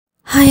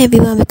Hi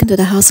everyone, welcome to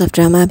the House of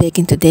Drama.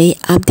 Begin today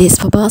updates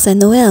for Boss and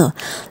Noel.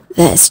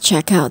 Let's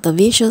check out the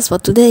visuals for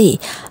today.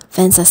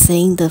 Fans are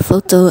saying the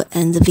photo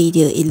and the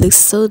video, it looks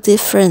so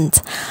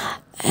different.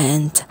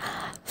 And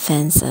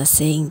fans are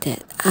saying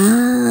that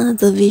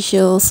the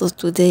visuals of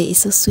today is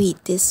so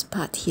sweet. This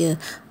part here,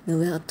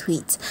 Noel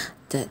tweets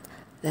that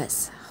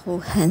let's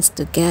hold hands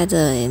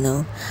together,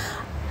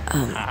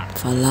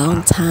 for a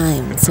long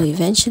time. So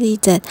eventually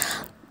that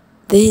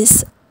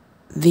this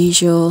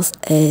visuals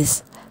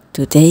is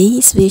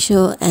today's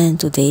visual and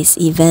today's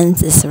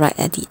event is right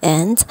at the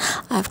end.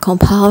 I've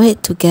compiled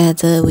it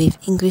together with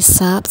English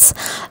subs.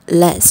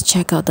 Let's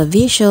check out the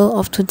visual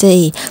of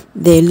today.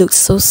 They look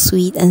so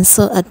sweet and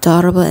so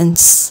adorable and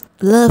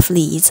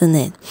lovely, isn't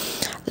it?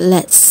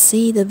 Let's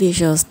see the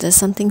visuals. There's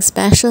something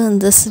special in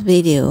this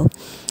video,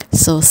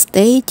 so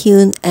stay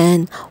tuned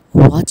and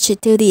watch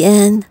it till the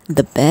end.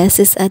 The best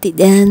is at the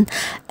end,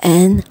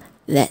 and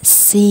let's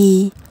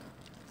see.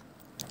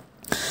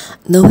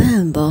 Noel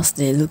and Boss,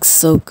 they look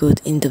so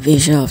good in the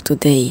visual of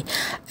today,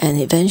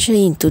 and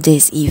eventually in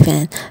today's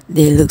event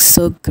they look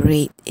so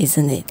great,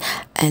 isn't it?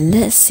 And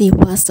let's see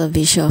what's the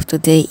visual of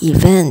today's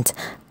event,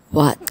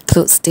 what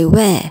clothes they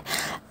wear.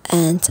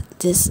 And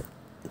this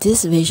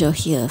visual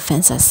here,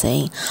 fans are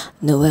saying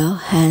Noel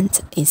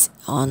hand is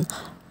on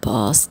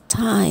Boss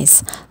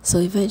thighs, so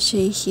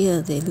eventually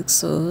here they look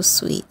so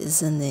sweet,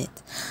 isn't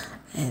it?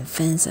 And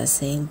fans are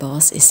saying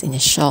Boss is in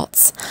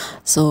shorts,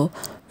 so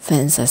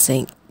fans are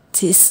saying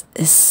this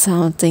is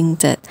something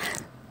that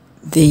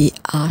they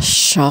are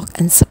shocked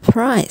and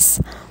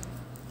surprised.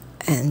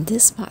 And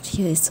this part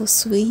here is so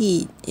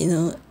sweet,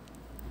 it's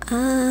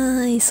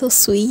so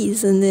sweet,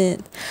 isn't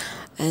it?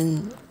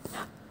 And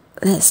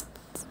let's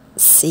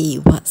see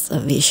what's the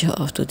visual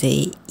of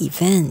today's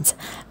event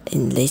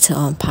in later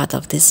on part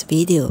of this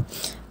video.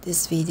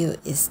 This video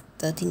is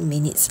 13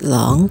 minutes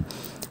long,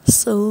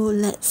 so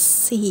let's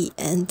see.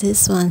 And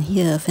this one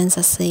here, fans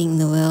are saying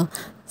Noel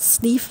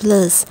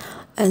sleeveless,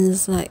 and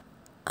it's like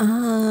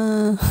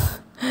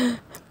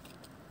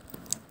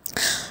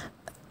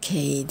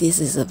okay, this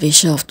is a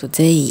visual of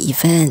today's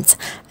event,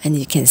 and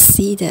you can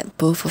see that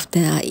both of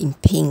them are in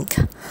pink.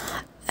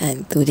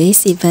 And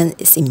today's event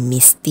is in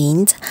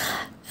MISTINEVDayxBossNoeul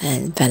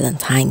and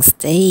Valentine's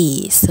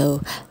Day.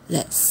 So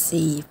let's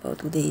see for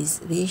today's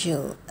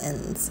visual,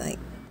 and it's like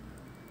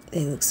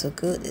they look so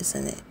good,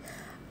 isn't it?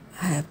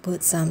 I have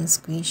put some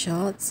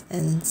screenshots,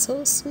 and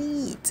so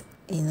sweet,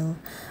 and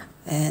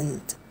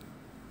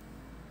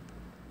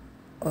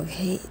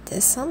okay,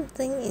 there's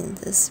something in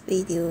this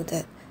video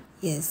that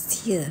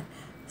is here,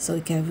 so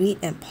you can read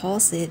and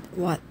pause it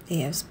what they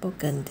have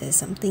spoken. There's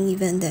something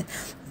even that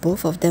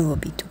both of them will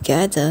be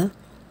together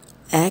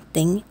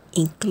acting,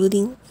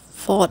 including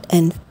foot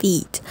and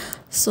feet.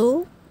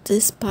 So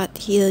this part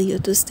here, you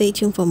have to stay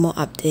tuned for more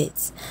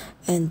updates.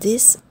 And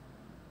this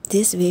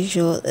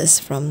visual is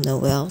from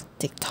Noeul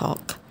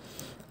TikTok.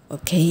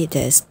 Okay,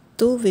 there's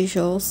two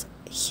visuals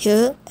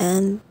here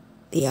and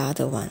the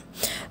other one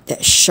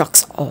that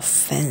shocks all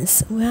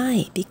fans.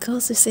 Why?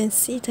 Because you can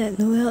see that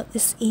Noel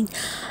is in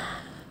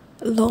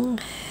long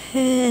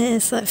hair,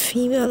 it's like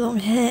female long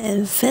hair,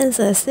 and fans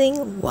are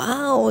saying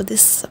wow,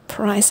 this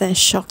surprise and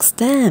shocks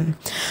them.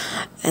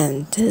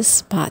 And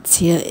this part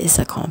here is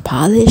a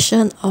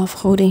compilation of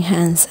holding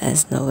hands,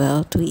 as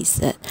Noel tweets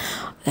that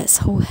let's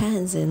hold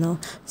hands,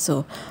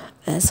 so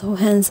let's hold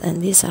hands.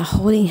 And these are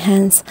holding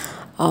hands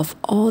of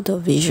all the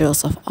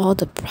visuals of all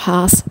the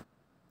past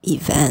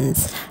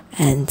events.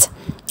 And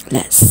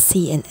let's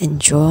see and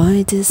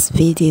enjoy this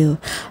video.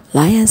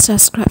 Like and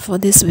subscribe for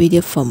this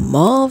video for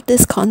more of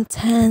this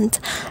content,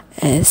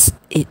 as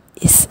it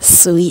is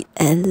sweet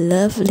and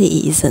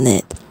lovely, isn't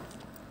it?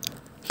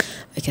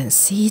 We can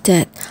see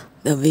that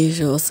the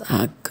visuals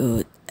are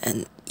good,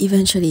 and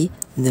eventually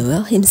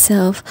Noel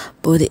himself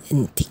put it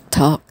in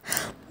TikTok,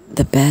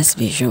 the best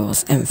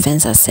visuals, and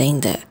fans are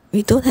saying that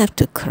we don't have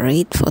to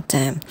create for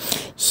them,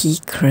 he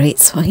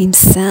creates for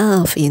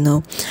himself,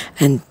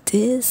 and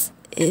this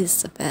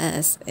is the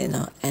best,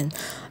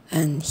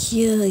 and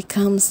here it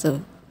comes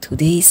to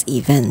today's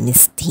event,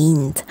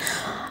 MISTINEVD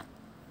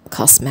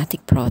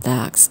cosmetic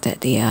products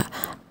that they are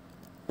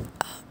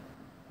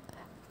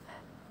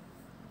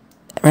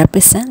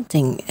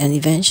representing. And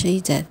eventually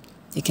that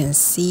you can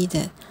see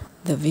that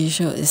the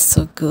visual is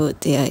so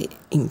good, they are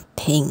in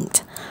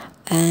pink,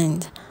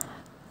 and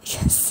you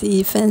can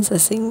see fans are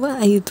saying, what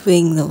are you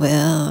doing,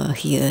 Noel,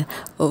 here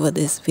over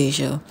this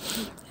visual?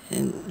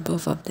 And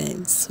both of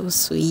them so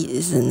sweet,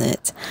 isn't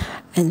it?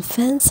 And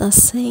fans are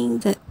saying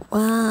that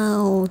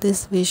wow,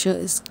 this visual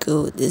is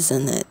good,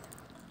 isn't it?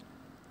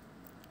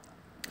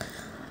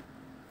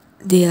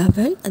 They are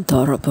very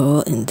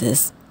adorable in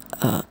this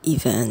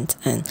event,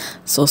 and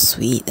so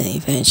sweet, and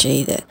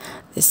eventually that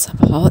they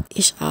support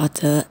each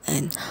other.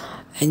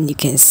 And you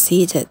can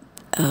see that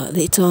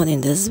later on in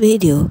this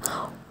video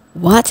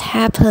what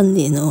happened,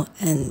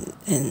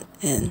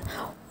 and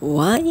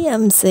why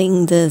I'm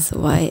saying this,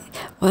 why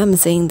I'm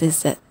saying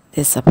this, that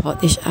they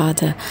support each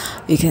other.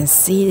 You can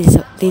see this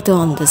later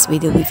on this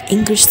video with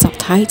English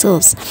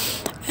subtitles,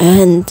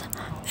 and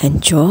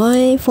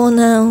enjoy for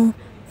now,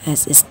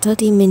 as it's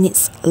 13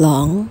 minutes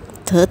long,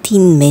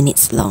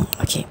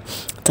 okay,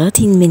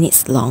 13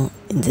 minutes long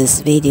in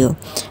this video.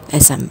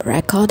 As I'm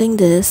recording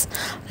this,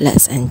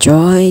 let's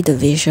enjoy the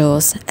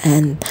visuals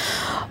and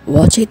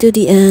watch it to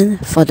the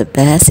end, for the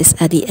best is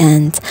at the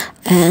end.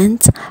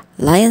 And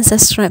like and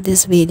subscribe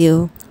this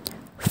video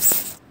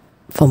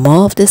for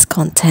more of this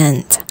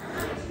content.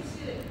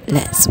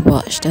 Let's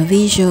watch the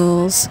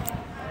visuals.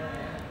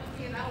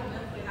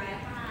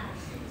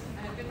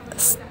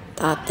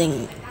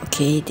 Starting,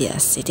 okay, they are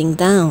sitting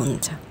down,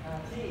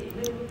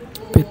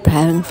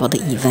 preparing for the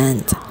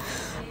event.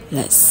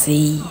 Let's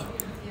see.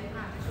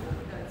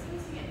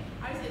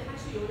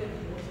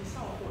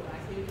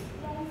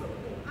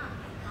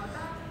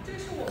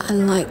 I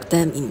like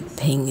them in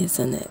pink,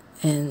 isn't it?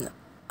 And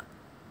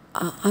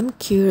I'm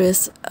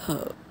curious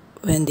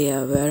when they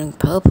are wearing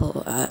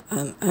purple.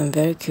 I'm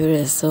very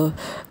curious. So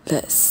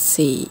let's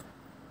see.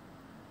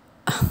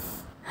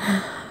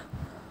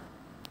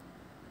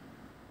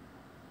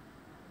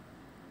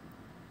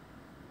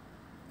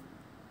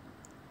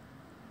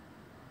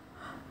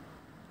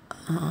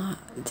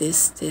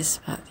 This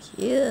part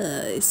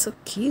here is so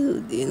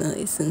cute,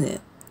 isn't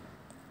it?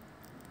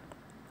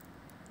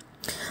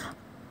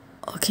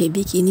 Okay,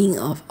 beginning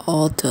of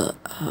all the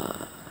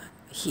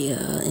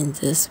here in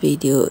this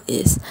video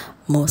is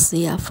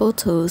mostly our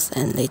photos,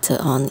 and later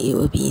on it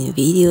will be in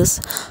videos.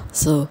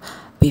 So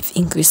with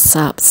increased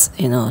subs,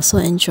 so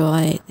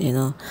enjoy,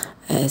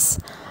 as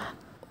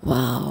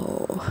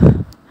wow.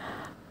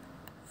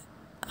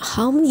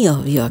 How many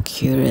of you are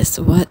curious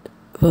what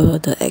were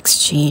the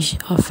exchange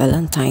of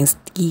Valentine's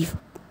gift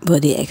were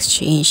they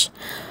exchanged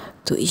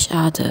to each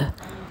other?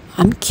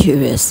 I'm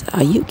curious.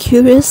 Are you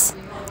curious?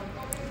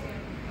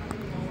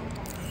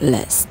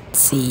 Let's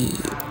see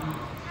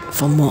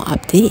for more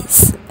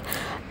updates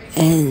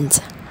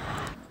and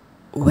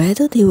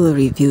whether they will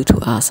reveal to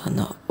us or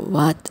not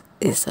what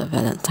is a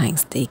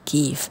Valentine's Day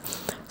gift.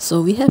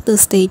 So we have to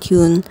stay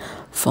tuned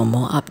for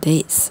more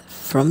updates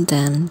from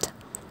them.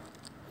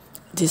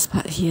 This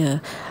part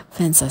here,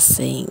 fans are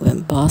saying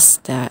when boss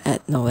stare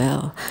at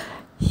Noeul,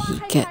 he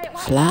get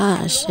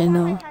flash,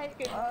 And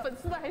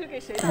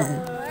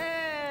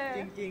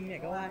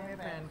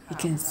you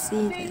can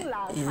see that,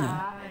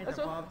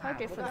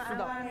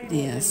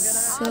 they are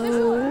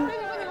so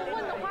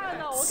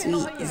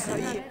sweet,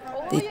 isn't it?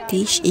 They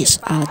teach each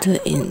other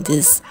in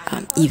this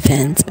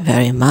event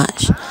very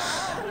much,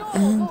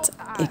 and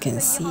you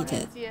can see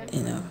that,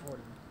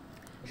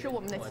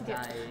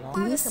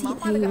 Do you see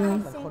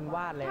everyone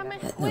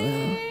at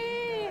Noeul?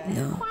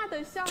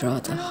 Draw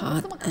the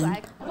heart,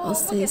 and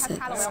boss says that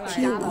it's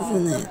cute,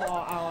 isn't it?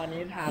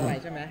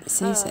 It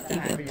says that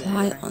if you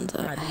apply on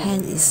the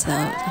hand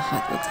itself, the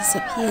heart will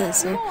disappear.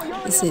 So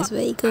it says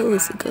where it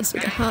goes to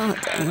the heart,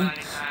 and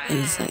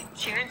it's like,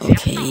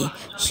 okay,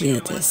 here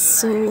there's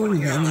so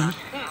many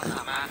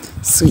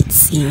sweet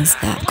scenes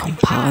that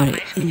compiled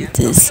in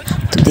this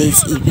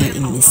today's event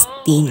in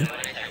Mistin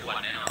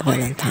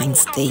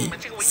Valentine's Day.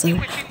 So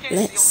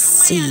let's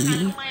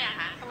see.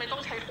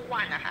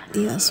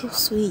 They are so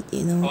sweet,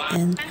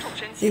 and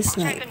it's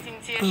like,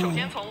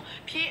 okay,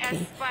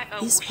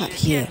 this part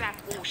here,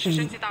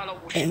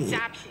 and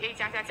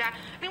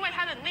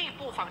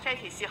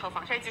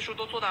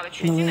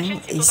Noeul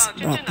is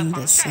rubbing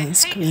the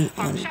sunscreen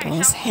on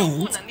Boss'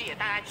 hand,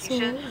 so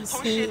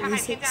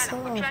is it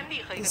soft,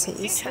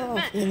 it's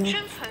soft, and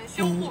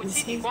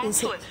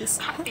is it his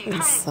hand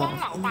is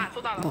soft,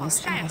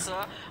 Boss asks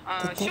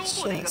the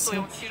texture, so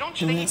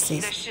Noeul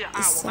says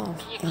it's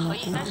soft,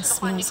 and it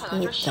smells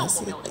good,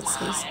 does it? It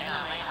says,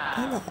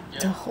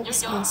 the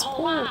host asks,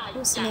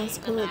 who smells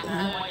good?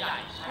 And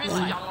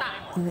then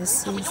Noeul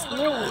says,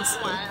 no, it's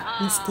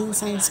Mistin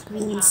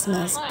sunscreen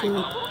smells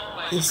good.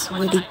 It's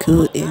really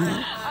good,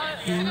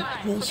 And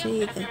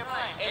eventually, then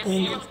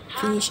they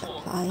finish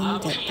applying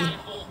that they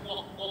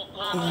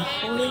are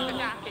holding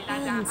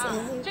hands,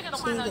 and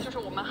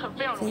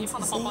you see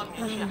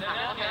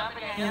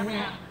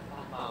that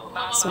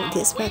so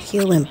this part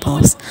here when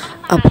boss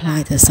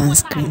apply the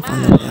sunscreen for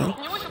Noeul,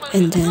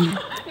 and then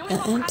the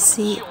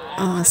MC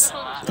asks,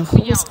 the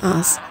host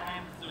asks,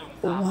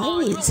 why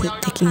is it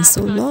taking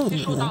so long,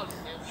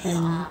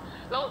 and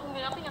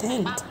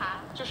then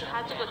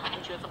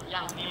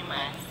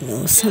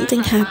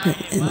something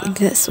happened, and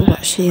let's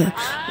watch here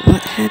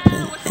what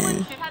happened,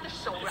 and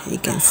you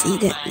can see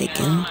that you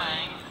can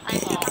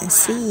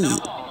see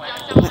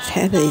what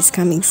happened is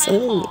coming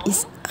soon.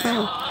 It's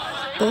out.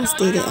 Boss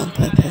did it on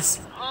purpose.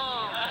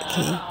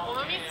 Okay,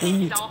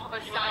 and you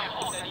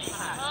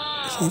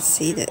can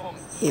see that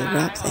he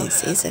rubs and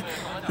says that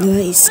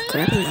Noeul is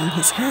grabbing on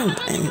his hand,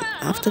 and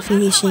after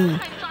finishing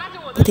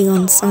putting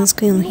on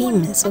sunscreen on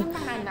him, so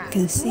you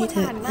can see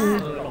that,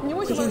 and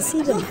you can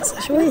see the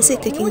message. Why is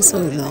it taking so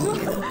long?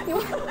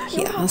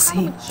 He asks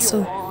him.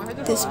 So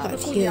this part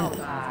here,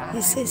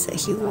 he says that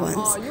he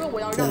wants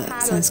the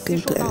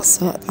sunscreen to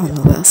absorb on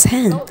Noeul's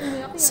hand.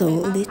 So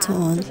later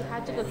on,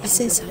 he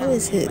says, how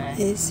is it?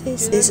 He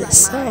says, is it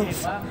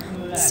soft?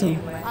 So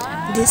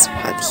this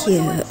part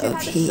here,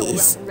 okay,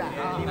 is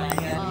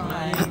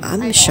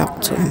I'm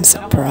shocked too. I'm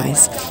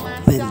surprised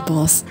when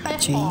boss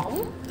actually.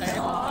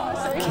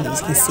 Okay, you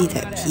can see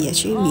that he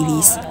actually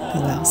released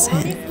Noel's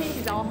hand,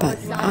 but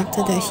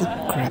after that he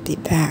grabbed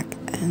it back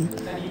and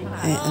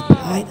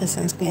applied the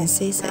sunscreen and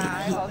says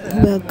that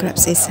Noeul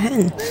grabs his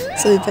hand.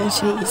 So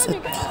eventually it's a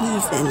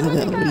tease and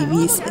Noeul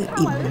released it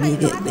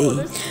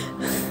immediately.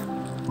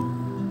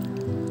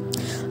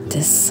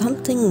 There's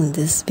something in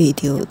this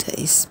video that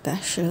is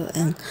special,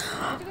 and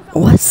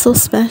what's so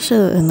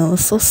special,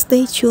 so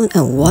stay tuned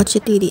and watch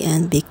it till the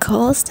end,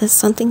 because there's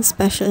something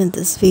special in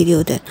this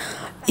video that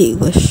it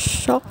will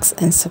shock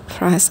and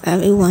surprise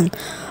everyone.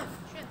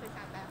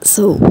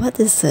 So what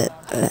is it?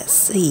 Let's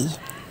see.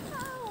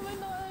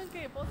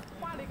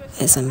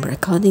 As I'm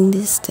recording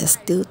this, there's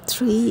still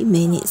 3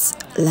 minutes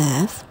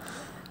left,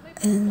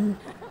 and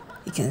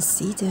you can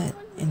see that,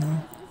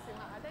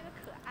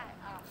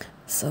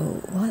 So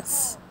what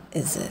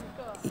is it?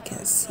 You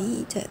can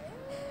see that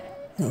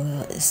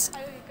Noeul is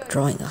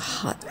drawing a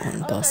heart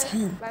on boss'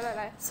 hand.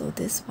 So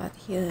this part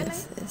here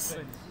is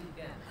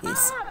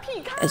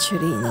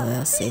actually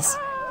Noeul says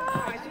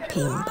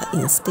pink, but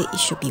instead it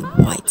should be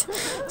white.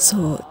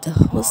 So the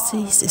whole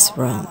says is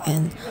wrong,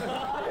 and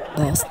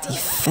boss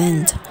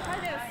defend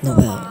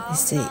Noeul. He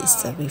says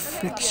it's a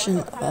reflection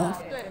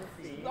of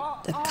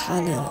the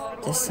color.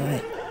 That's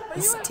why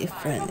it's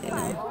different,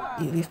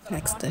 It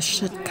reflects the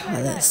shirt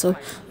color. So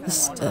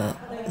the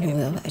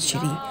Noeul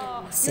actually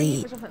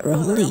say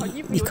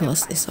wrongly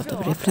because it's of the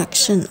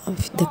reflection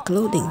of the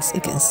clothing. So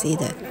you can see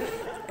that.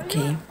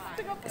 Okay,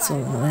 so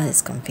Noeul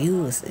is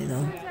confused,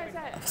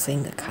 of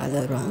saying the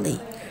color wrongly,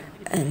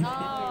 and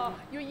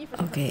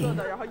okay,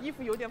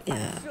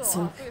 yeah.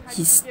 So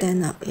he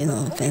stand up,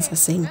 fans are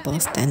saying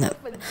boss stand up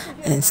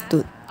and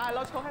stood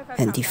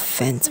and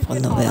defend for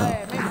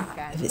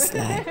Noeul with his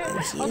life.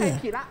 And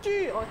here,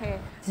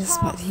 this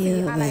part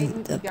here,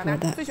 when the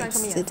product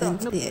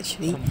accidentally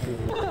actually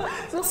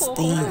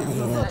stain on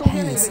Noeul's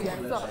hands,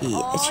 he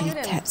actually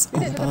taps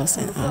on boss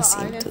and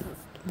asks him to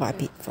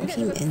wipe it for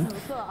him, and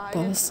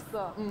boss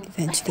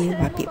eventually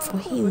wipe it for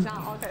him,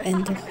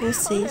 and the whole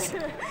says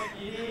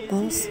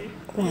boss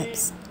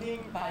wipes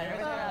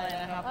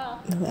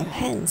Noeul's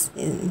hands,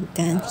 and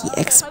then he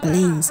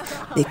explains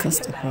because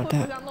the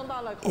product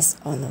is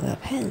on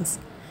Noeul's hands.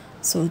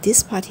 So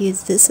this part here,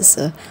 this is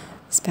a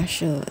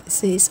special. It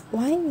says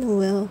why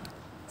Noeul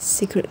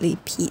secretly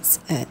peeks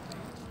at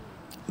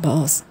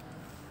boss.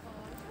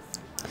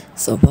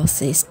 So boss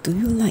says, "Do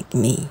you like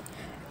me?"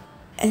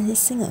 And he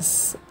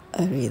sings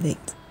a lyric,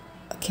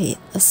 okay,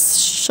 a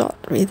short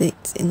lyric,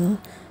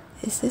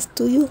 It says,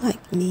 "Do you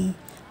like me?"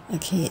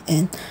 Okay,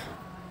 and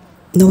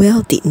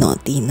Noeul did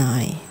not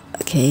deny.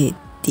 Okay,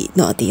 did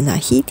not deny.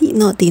 He did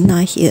not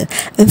deny here,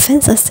 and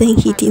fans are saying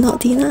he did not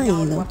deny.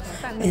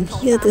 And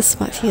here, this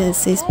part here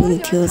says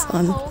ponytails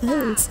on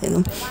fans.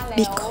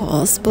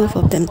 Because both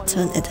of them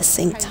turn at the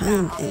same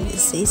time, and it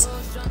says,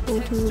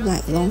 "Who do you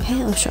like, long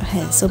hair or short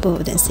hair?" So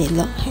both of them say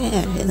long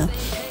hair,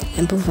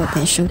 and both of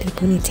them show the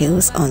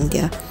ponytails on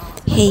their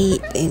head,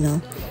 and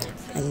then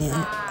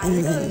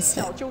it's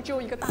like,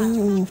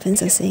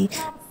 fans are saying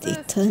they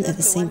turn at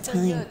the same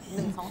time,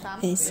 and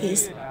it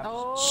says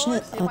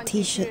shirt or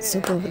t-shirt, so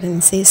both of them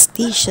says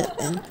t-shirt,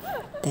 and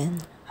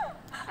then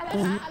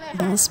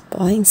boss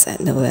points at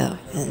Noeul,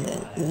 and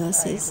then Noeul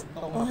says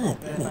what,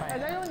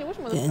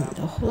 then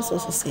the host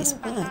also says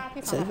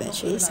what. So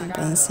eventually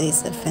someone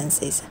says, the fan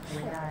says,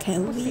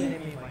 "Can we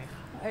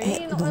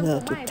add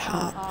Noeul to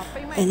tart?"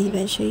 And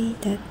eventually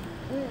that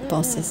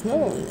boss says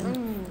no,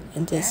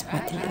 and this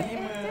part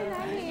here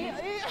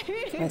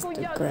tries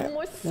to grab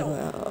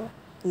Noeul,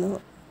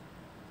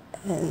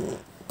 and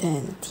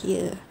then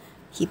here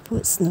he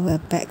puts Noeul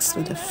back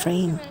to the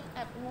frame.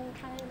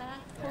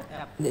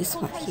 This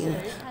part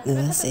here,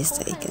 Noeul says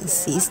that he can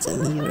see the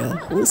mirror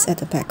who's at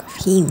the back of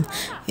him,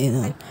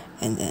 and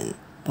then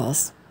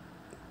boss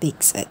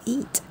peeks at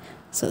it.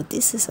 So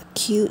this is a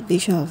cute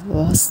visual of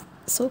boss.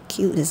 So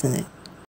cute, isn't it?